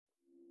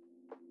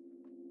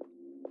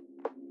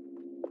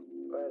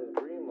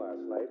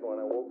night when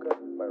I woke up.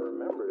 I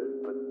remembered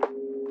it, but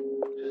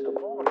just a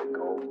moment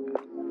ago,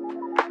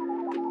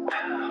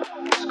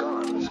 it's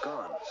gone, it's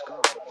gone, it's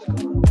gone, it's gone, it's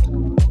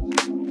gone.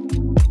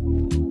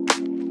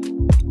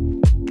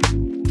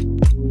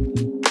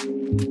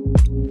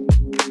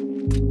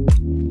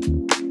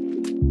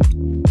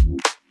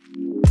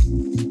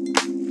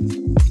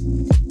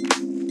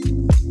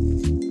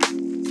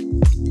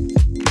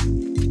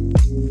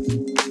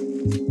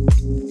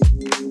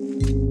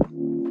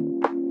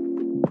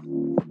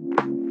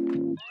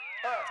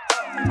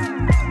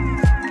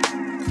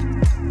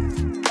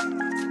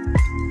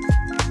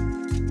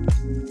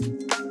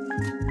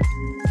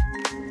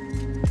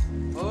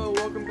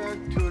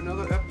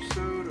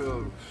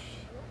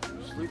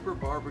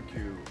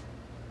 Barbecue,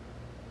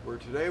 where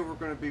today we're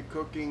going to be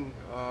cooking,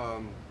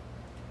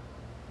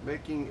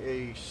 making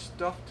a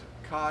stuffed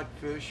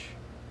codfish.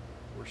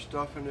 We're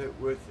stuffing it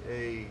with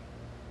a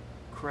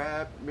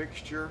crab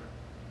mixture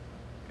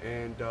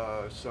and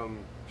some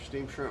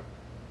steamed shrimp,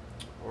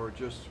 or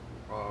just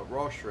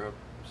raw shrimp.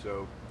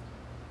 So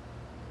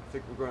I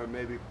think we're going to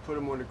maybe put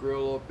them on the grill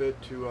a little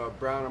bit to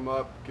brown them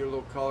up, get a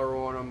little color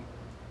on them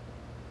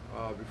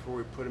before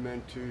we put them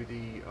into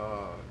the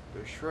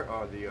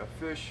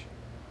fish,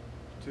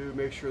 to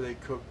make sure they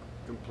cook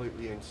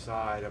completely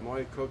inside. I'm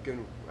only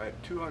cooking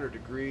at 200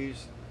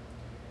 degrees,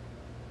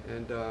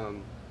 and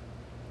I'm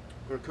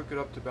going to cook it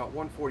up to about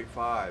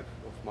 145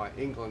 with my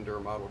Englander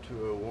Model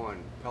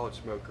 201 pellet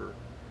smoker.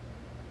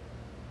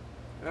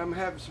 And I'm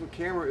having some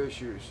camera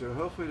issues, so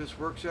hopefully this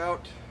works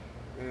out,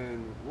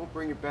 and we'll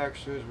bring it back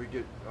as soon as we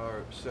get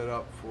set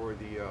up for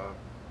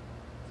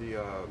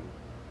the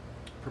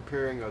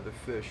preparing of the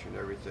fish and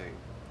everything.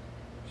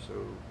 So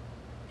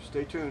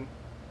stay tuned.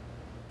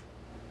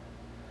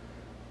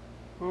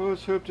 Well,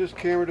 let's hope this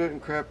camera doesn't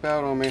crap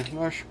out on me. I'm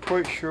not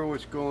quite sure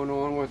what's going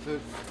on with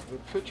it. The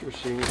picture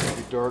seems to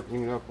be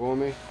darkening up on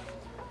me.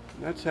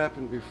 And that's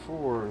happened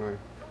before, and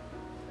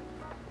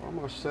all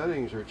my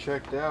settings are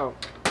checked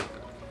out.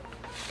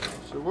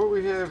 So what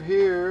we have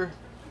here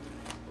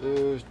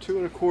is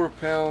 2 1/4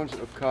 pounds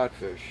of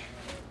codfish.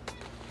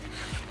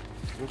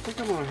 I think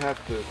I'm going to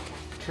have to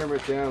trim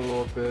it down a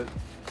little bit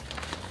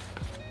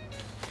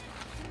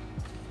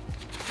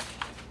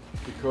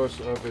because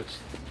of its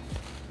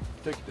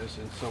thickness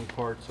in some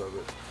parts of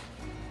it.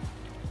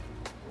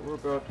 We're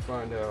about to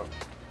find out.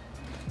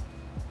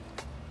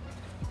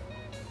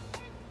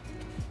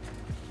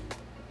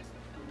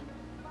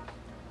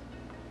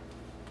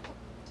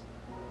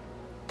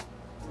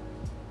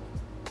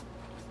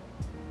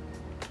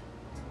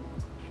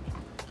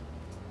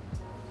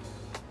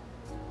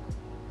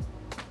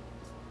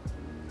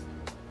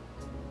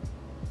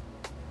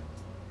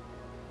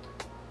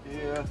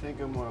 Yeah, I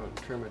think I'm going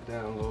to trim it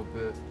down a little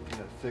bit in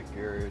that thick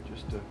area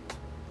just to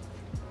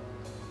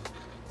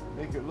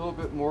make it a little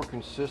bit more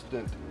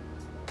consistent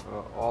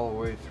all the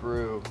way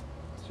through,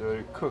 so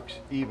it cooks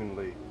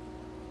evenly.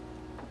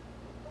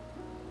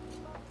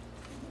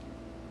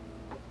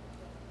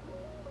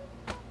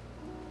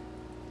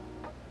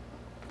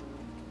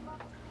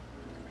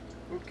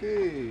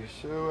 Okay,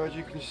 so as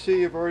you can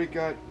see, I've already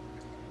got,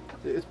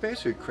 it's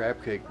basically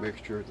crab cake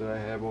mixture that I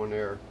have on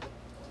there.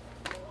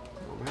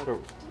 I had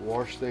to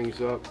wash things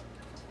up.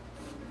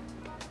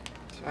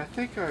 I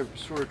think I've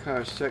sort of kind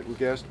of second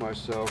guessed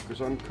myself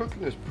because I'm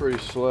cooking this pretty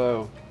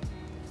slow,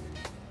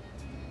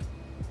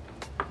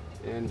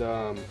 and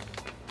I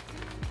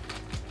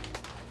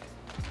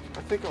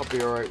think I'll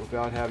be alright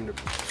without having to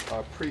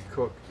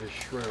pre-cook the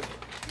shrimp.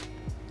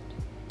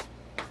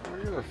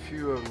 I got a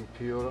few of them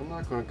peeled. I'm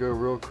not going to go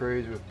real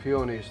crazy with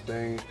peeling these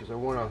things because I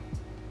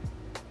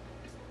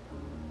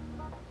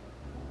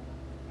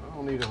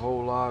don't need a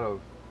whole lot of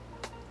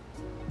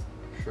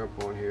shrimp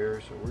on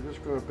here, so we're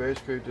just going to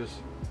basically just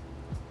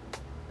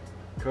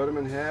cut them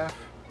in half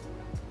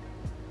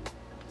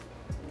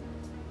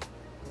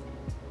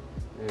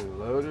and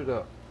load it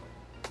up.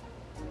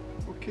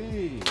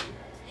 Okay,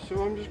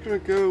 so I'm just going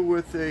to go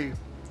with a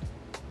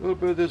little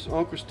bit of this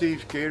Uncle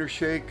Steves Gator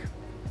Shake,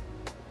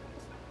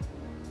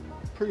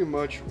 pretty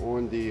much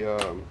on the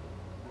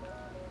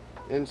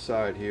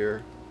inside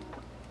here.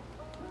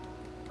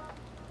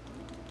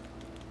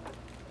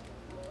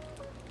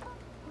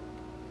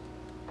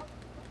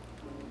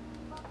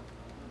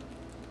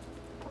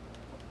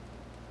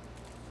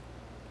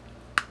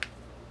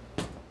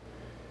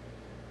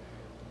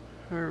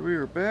 Alright, we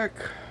are back.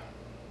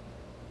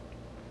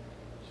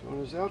 So on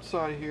this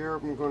outside here,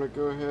 I'm going to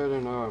go ahead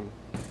and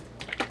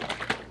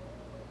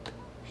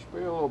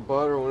spray a little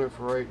butter on it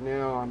for right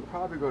now. I'm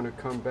probably going to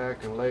come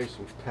back and lay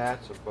some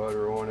pats of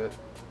butter on it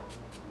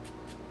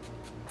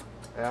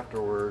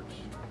afterwards.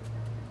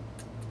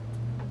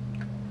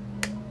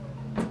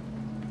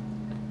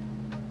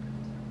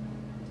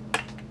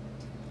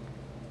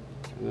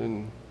 And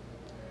then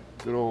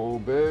good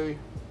old bay.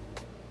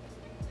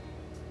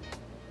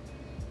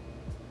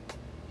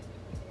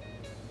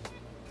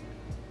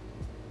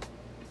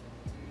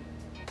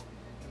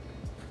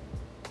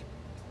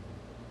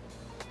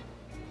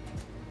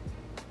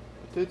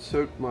 I did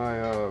soak my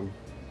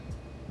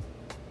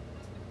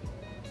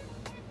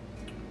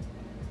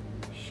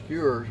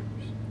skewers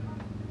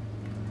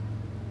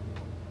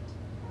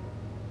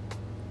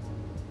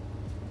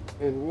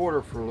in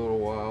water for a little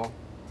while.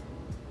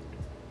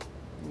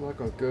 I'm not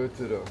going to go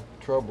through the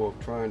trouble of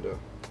trying to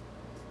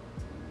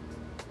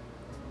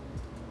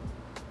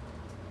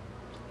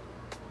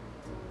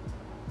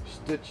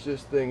stitch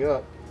this thing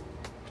up.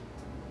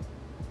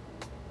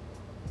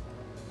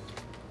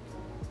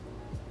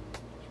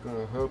 Just going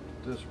to hope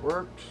that this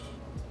works,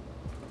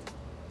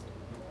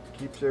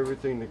 keeps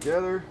everything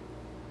together.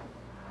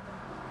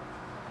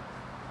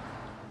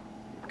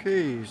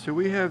 Okay, so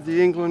we have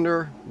the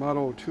Englander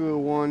model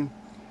 201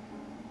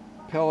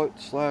 pellet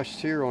slash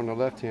sear on the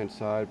left hand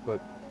side,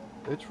 but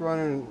it's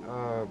running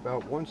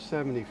about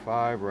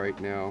 175 right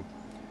now.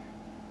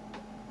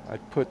 I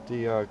put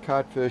the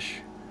codfish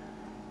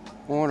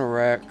on a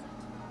rack.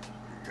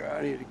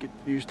 I need to get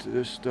used to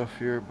this stuff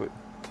here, but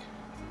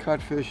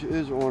codfish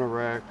is on a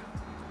rack,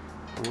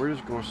 and we're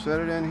just going to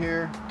set it in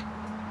here.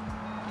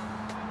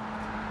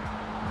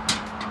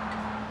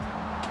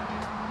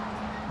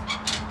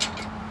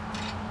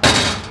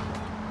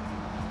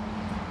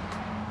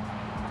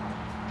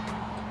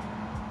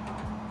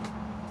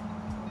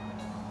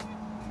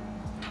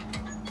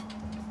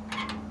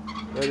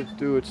 Let it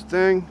do its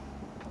thing,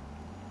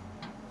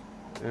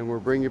 and we'll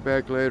bring you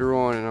back later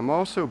on. And I'm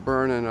also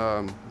burning,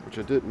 which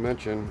I didn't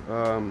mention,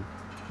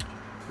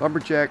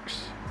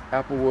 Lumberjack's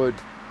Apple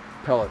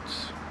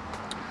Pellets.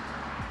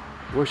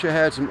 Wish I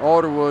had some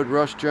Alderwood,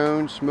 Russ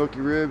Jones, smoky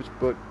ribs,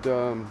 but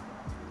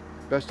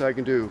best I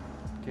can do.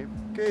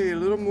 Okay, a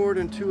little more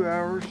than 2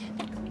 hours.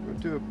 We'll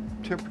do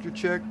a temperature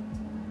check.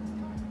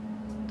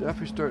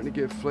 Definitely starting to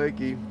get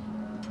flaky.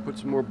 Put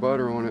some more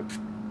butter on it.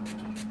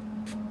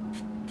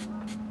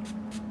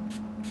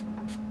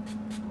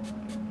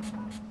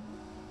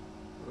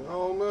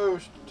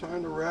 Almost.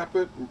 Time to wrap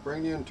it and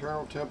bring the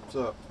internal temps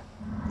up.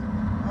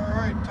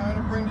 Alright, time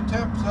to bring the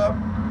temps up.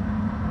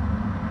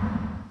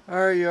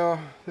 Alright y'all,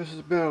 this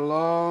has been a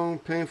long,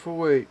 painful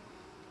wait.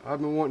 I've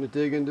been wanting to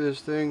dig into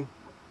this thing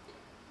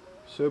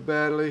so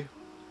badly.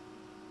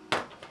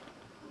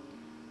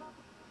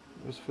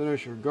 Let's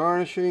finish our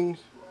garnishings.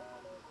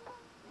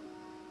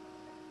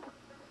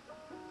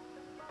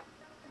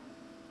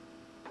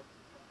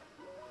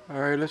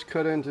 Alright, let's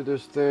cut into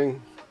this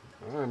thing.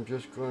 I'm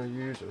just going to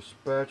use a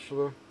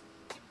spatula.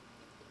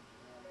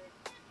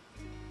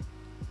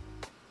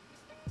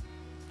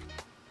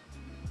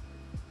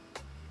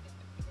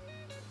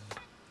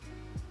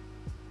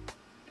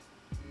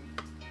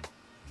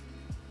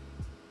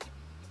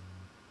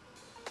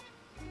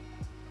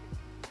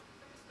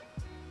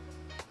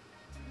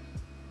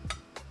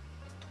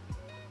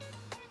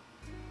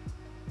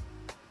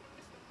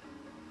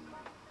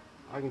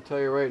 I can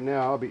tell you right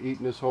now, I'll be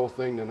eating this whole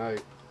thing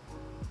tonight.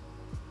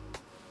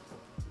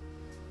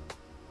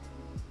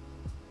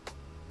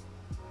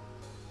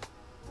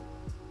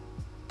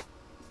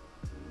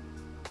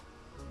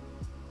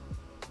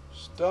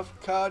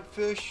 Stuffed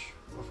codfish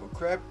with a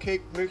crab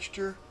cake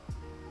mixture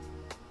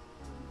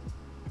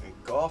and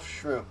Gulf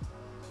shrimp.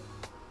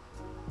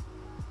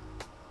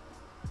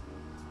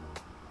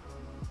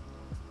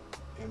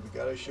 And we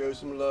gotta show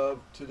some love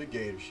to the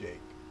Gator Shake.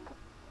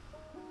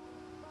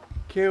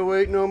 Can't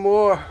wait no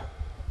more.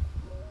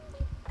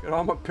 Got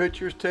all my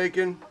pictures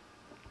taken.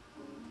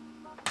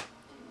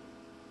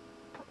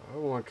 I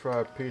want to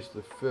try a piece of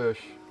the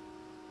fish.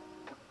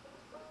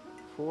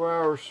 4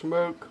 hours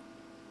smoke.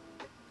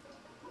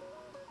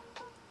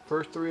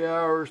 First 3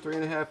 hours,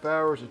 3.5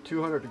 hours at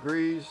 200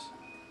 degrees.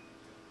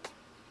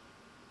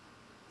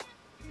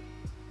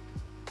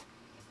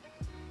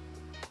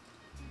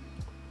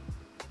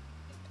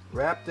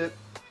 Wrapped it.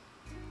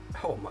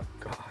 Oh my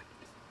God.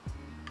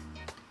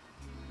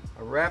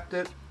 I wrapped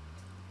it,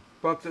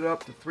 bumped it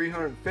up to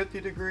 350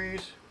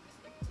 degrees.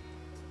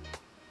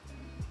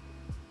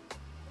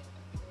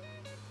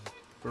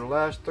 For the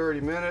last 30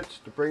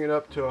 minutes to bring it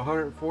up to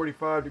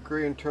 145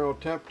 degree internal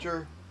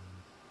temperature.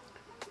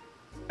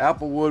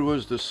 Applewood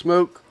was the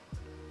smoke.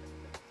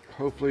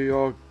 Hopefully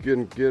y'all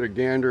can get a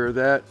gander of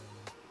that.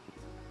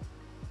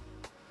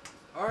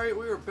 Alright,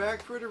 we are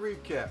back for the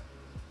recap.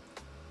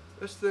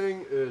 This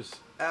thing is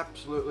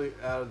absolutely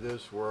out of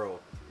this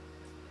world.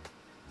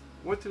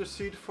 Went to the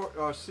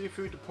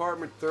seafood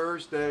department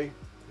Thursday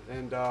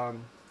and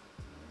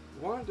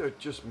wanted to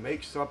just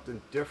make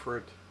something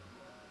different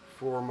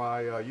for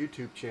my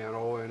YouTube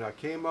channel, and I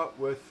came up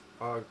with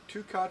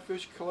 2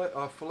 codfish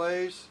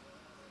fillets.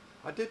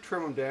 I did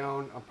trim them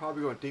down. I'm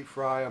probably going to deep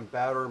fry them,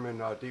 batter them,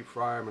 and deep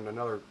fry them in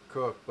another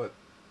cook.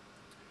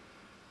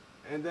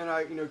 And then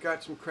I,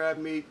 got some crab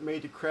meat,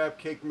 made the crab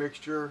cake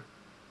mixture,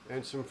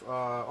 and some.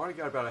 Only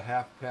got about a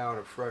 ½ pound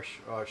of fresh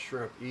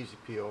shrimp, easy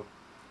peeled,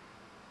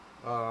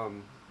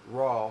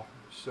 raw.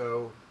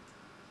 So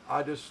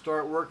I just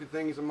start working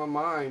things in my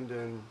mind,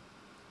 and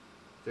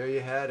there you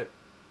had it.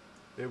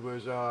 It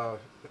was that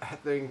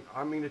thing.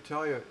 I mean to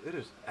tell you, it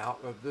is out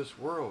of this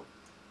world.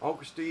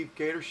 Uncle Steves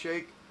Gator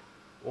Shake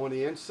on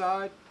the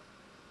inside,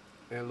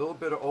 and a little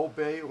bit of Old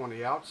Bay on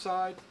the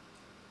outside.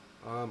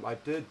 I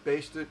did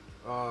baste it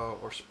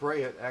or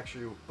spray it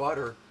actually with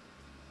butter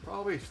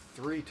probably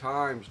 3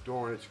 times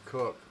during its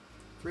cook.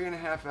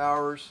 3.5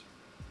 hours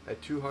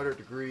at 200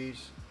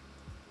 degrees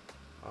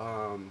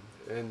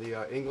in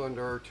the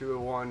Englander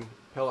 201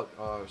 pellet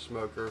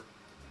smoker.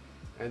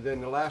 And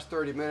then the last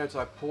 30 minutes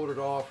I pulled it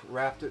off,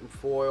 wrapped it in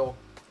foil.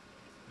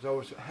 So I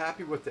was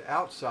happy with the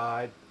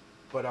outside,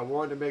 but I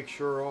wanted to make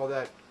sure all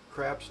that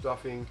crab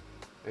stuffing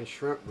and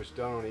shrimp was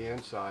done on the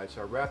inside.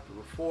 So I wrapped it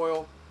with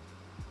foil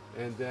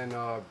and then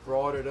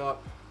brought it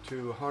up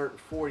to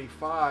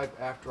 145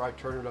 after I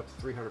turned it up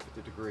to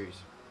 350 degrees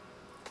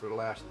for the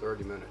last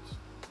 30 minutes.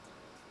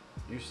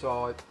 You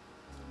saw it.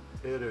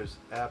 It is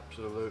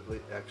absolutely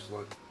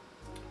excellent.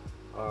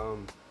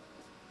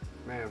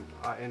 Man,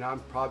 and I'm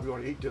probably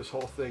going to eat this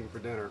whole thing for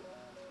dinner.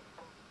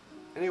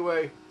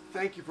 Anyway,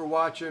 thank you for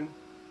watching.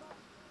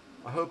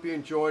 I hope you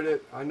enjoyed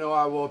it. I know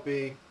I will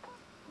be.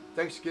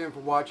 Thanks again for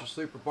watching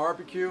Sleeper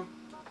Barbecue.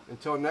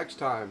 Until next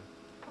time,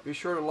 be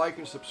sure to like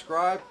and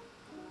subscribe.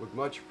 Would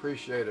much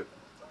appreciate it.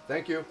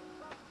 Thank you.